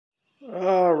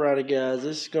Alrighty guys,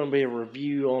 this is going to be a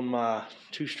review on my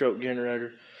two-stroke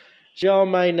generator. As y'all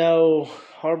may know,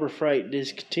 Harbor Freight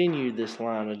discontinued this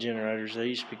line of generators. They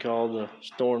used to be called the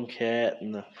Stormcat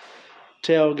and the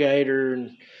Tailgater,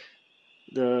 and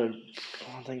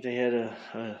I think they had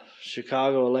a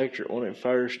Chicago Electric one at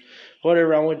first.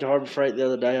 Whatever, I went to Harbor Freight the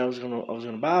other day. I was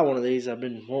gonna buy one of these. I've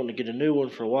been wanting to get a new one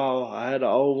for a while. I had an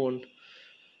old one.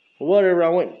 But whatever, I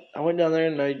went down there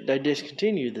and they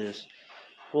discontinued this.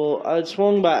 Well, I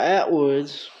swung by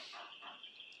Atwood's,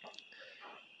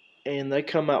 and they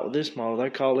come out with this model. They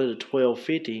call it a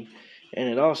 1250, and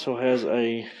it also has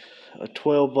a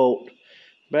 12-volt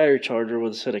battery charger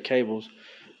with a set of cables.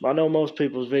 But I know most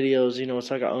people's videos,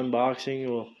 it's like an unboxing.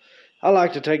 Well, I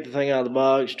like to take the thing out of the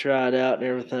box, try it out and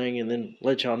everything, and then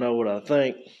let y'all know what I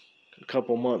think a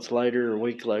couple months later or a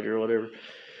week later or whatever.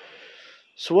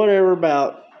 So whatever,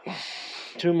 about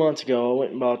 2 months ago, I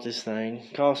went and bought this thing.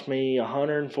 It cost me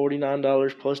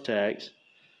 $149 plus tax.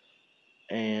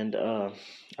 And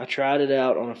I tried it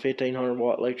out on a 1500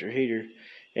 watt electric heater.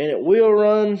 And it will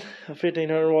run a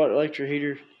 1500 watt electric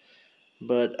heater,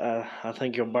 but I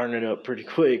think you'll burn it up pretty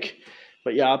quick.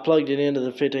 But yeah, I plugged it into the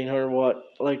 1500 watt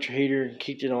electric heater and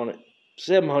kicked it on at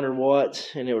 700 watts,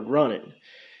 and it would run it.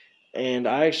 And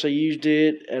I actually used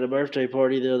it at a birthday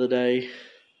party the other day,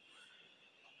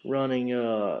 running,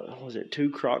 was it 2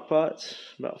 crock pots,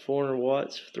 about 400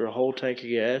 watts through a whole tank of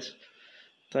gas.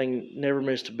 Thing never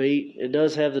missed a beat. It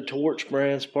does have the Torch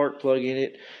brand spark plug in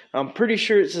it. I'm pretty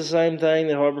sure it's the same thing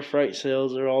that Harbor Freight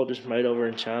sells. They're all just made over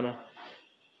in China.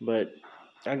 But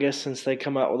I guess since they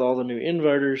come out with all the new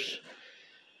inverters,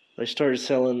 they stopped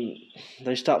selling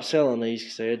these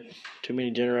because they had too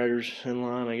many generators in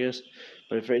line, I guess.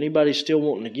 But if anybody's still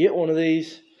wanting to get one of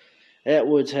these,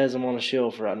 Atwood's has them on the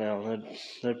shelf right now.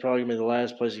 They'd probably be the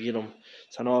last place to get them.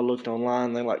 So I know I looked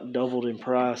online, they like doubled in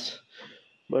price.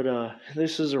 But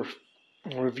this is a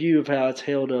review of how it's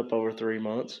held up over 3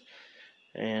 months,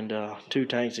 and 2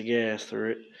 tanks of gas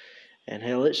through it. And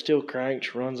hell, it still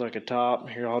cranks, runs like a top.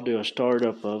 Here, I'll do a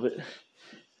startup of it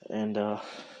and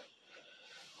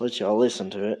let y'all listen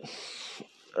to it.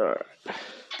 Alright.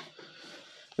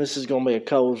 This is going to be a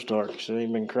cold start because it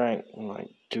ain't been cranked in like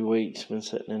 2 weeks. Been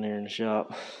sitting in there in the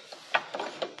shop.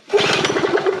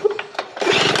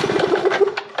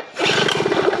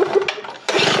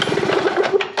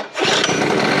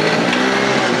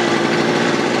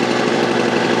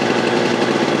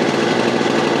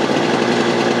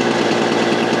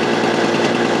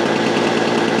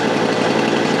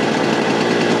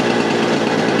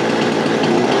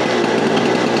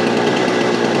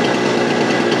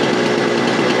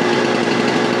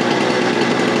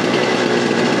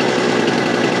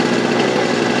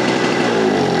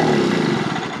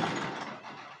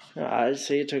 Alright,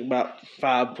 see, it took about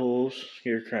 5 pulls.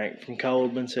 Here cranked from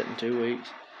cold, been sitting 2 weeks.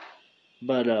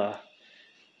 But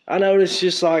I noticed,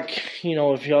 just like, if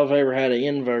y'all have ever had an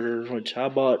inverter, which I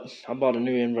bought a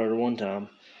new inverter one time.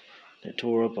 It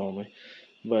tore up on me.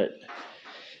 But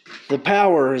the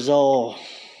power is all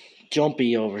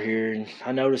jumpy over here, and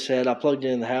I noticed that. I plugged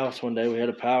it in the house one day. We had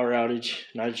a power outage,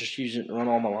 and I just used it to run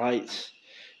all my lights.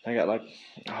 I got like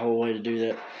a whole way to do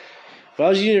that. But I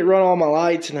was using it to run all my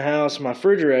lights in the house and my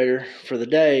refrigerator for the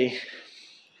day.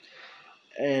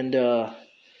 And all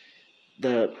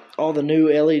the new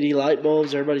LED light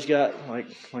bulbs everybody's got, like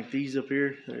these up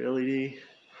here, they're LED.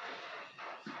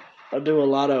 I do a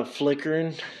lot of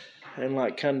flickering and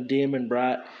like kind of dim and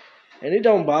bright. And it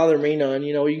don't bother me none.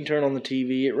 You can turn on the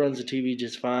TV. It runs the TV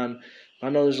just fine. I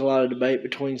know there's a lot of debate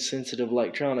between sensitive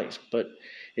electronics, but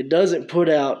it doesn't put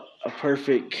out a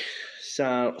perfect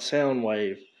sound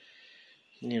wave.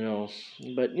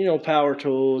 But power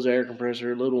tools, air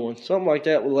compressor, little ones, something like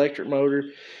that with electric motor,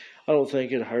 I don't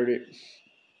think it'd hurt it.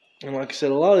 And like I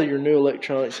said, a lot of your new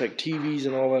electronics, like TVs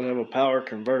and all that, have a power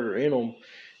converter in them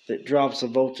that drops the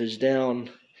voltage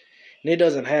down, and it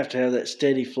doesn't have to have that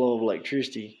steady flow of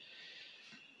electricity.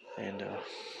 And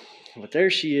but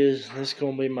there she is. This is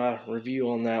gonna be my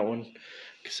review on that one.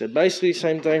 Like I said, basically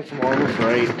same thing from Harbor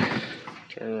Freight.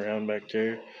 Turn around back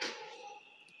there,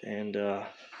 and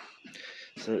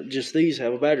so just these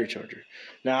have a battery charger.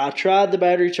 Now, I tried the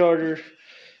battery charger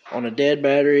on a dead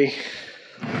battery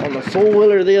on the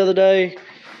four-wheeler the other day,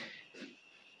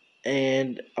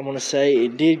 and I'm going to say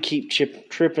it did keep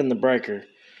tripping the breaker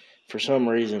for some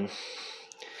reason.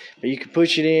 But you could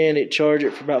push it in, it charge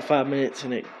it for about 5 minutes,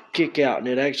 and it kick out, and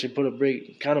it actually put a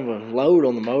big kind of a load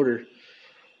on the motor.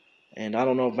 And I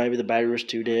don't know if maybe the battery was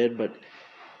too dead, but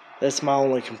that's my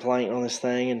only complaint on this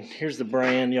thing. And here's the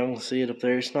brand. Y'all can see it up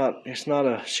there. It's not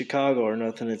a Chicago or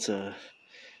nothing. It's a,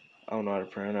 I don't know how to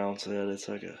pronounce that. It's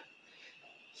like a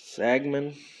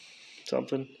Sagman,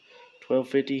 something,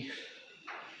 1250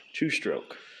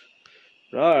 two-stroke.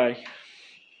 Alright.